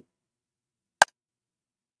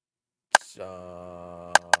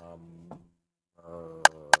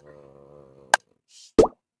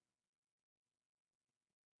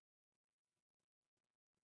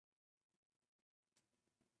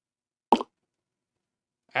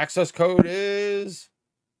 Access code is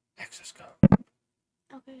access code.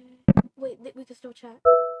 Okay. Wait, we can still chat.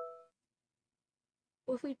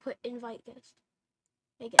 What if we put invite guest?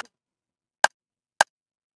 Again.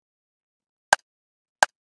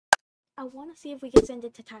 I want to see if we can send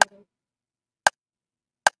it to Tyler.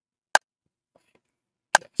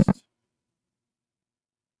 Guest.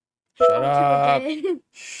 Hit Shut R2 up. again.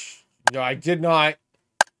 No, I did not.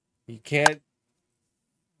 You can't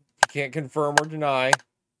confirm or deny.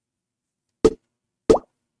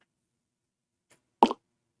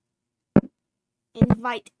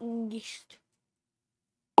 Invite guest.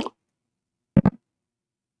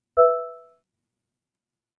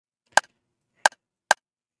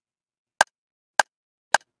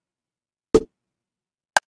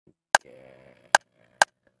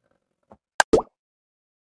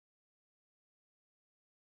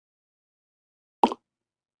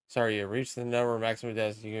 Sorry, you reached the number of maximum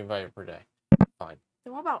deaths you can invite per day. Fine.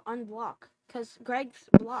 Then what about unblock? Because Greg's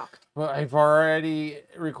blocked. Well, I've already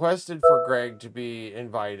requested for Greg to be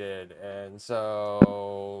invited, and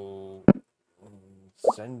so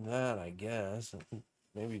send that, I guess.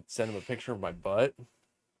 Maybe send him a picture of my butt.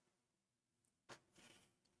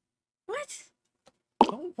 What?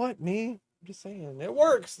 Don't what me? I'm just saying it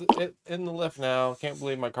works. In the lift now. Can't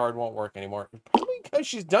believe my card won't work anymore. Probably because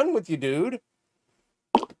she's done with you, dude.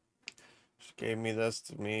 She gave me this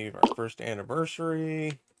to me for our first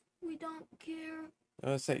anniversary. We don't care.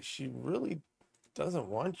 I was say she really doesn't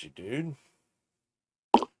want you, dude.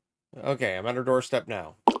 Okay, I'm at her doorstep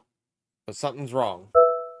now, but something's wrong.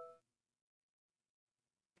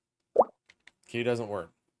 Key doesn't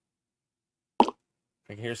work. I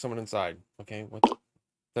can hear someone inside. Okay, what?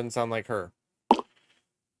 Doesn't sound like her.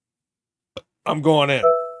 I'm going in.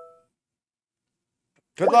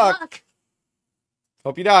 Good luck.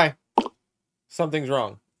 Hope you die. Something's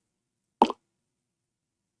wrong.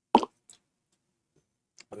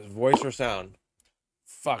 There's voice or sound.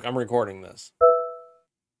 Fuck, I'm recording this.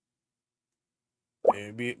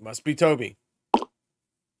 Maybe it must be Toby.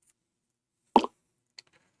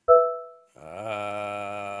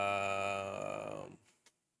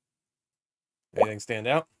 Anything stand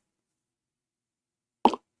out?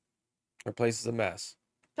 Her place is a mess.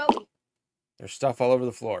 Toby. There's stuff all over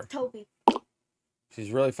the floor. Toby.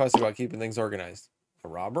 She's really fussy about keeping things organized. A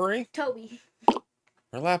robbery? Toby.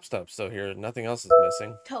 Her laptop's still here. Nothing else is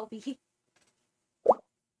missing. Toby.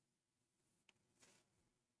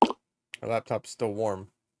 Her laptop's still warm.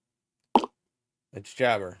 It's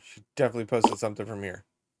Jabber. She definitely posted something from here.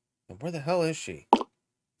 And where the hell is she?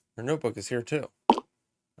 Her notebook is here too.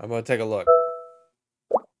 I'm gonna take a look.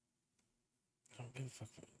 I don't give a fuck.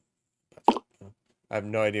 I have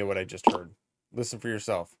no idea what I just heard. Listen for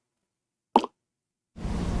yourself.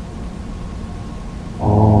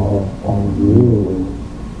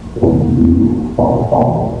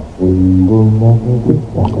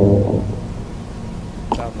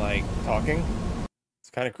 Sound like talking? It's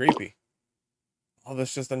kind of creepy. All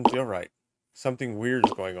this just doesn't feel right. Something weird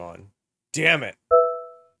is going on. Damn it!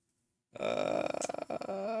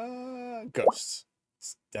 Ghosts.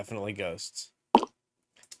 It's definitely ghosts.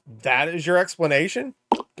 That is your explanation?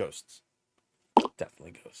 Ghosts.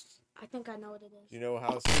 Definitely ghosts. I think I know what it is. You know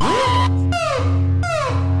how...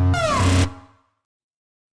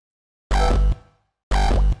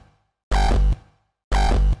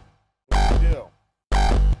 What do you do?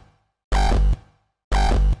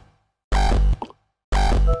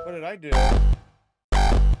 What did I do?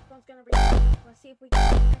 Someone's gonna read. Let's see if we can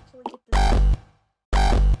actually get this.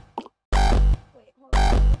 Wait, hold on.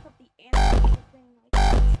 Look up the answer thing.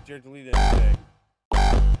 Like... Dare delete anything.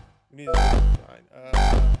 We need to fine.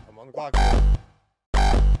 I'm on the clock here.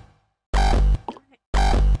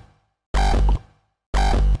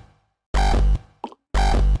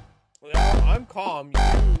 Well, I'm calm. You...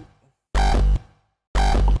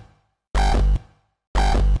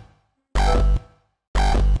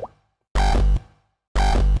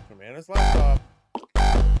 Amanda's laptop.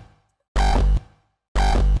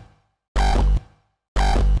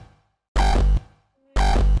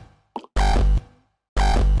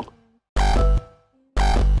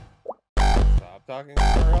 Stop talking.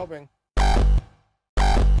 Start helping.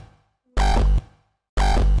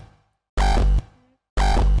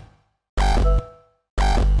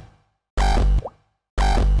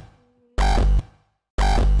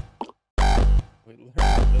 We literally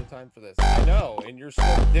have no time for this. I know, and you're still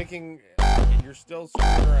dicking, and you're still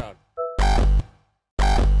screwing around.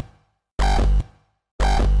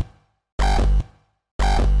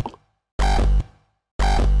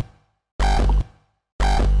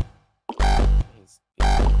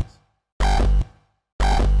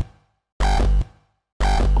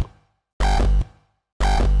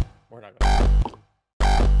 We're not gonna. I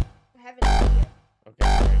have it here. Okay,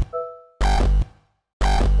 great.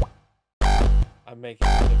 I'm making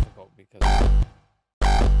it difficult because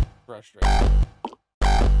I'm frustrated.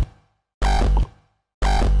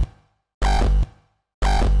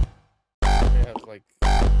 Yeah, it's like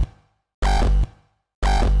I'm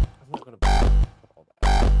not gonna put all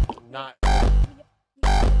that. Not.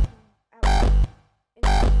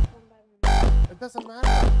 It doesn't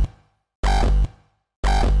matter.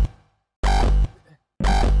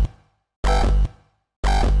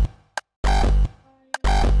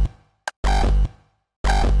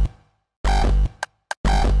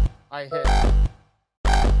 I hit.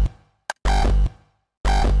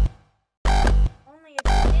 Only if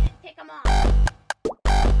you didn't take them off.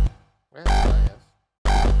 Well,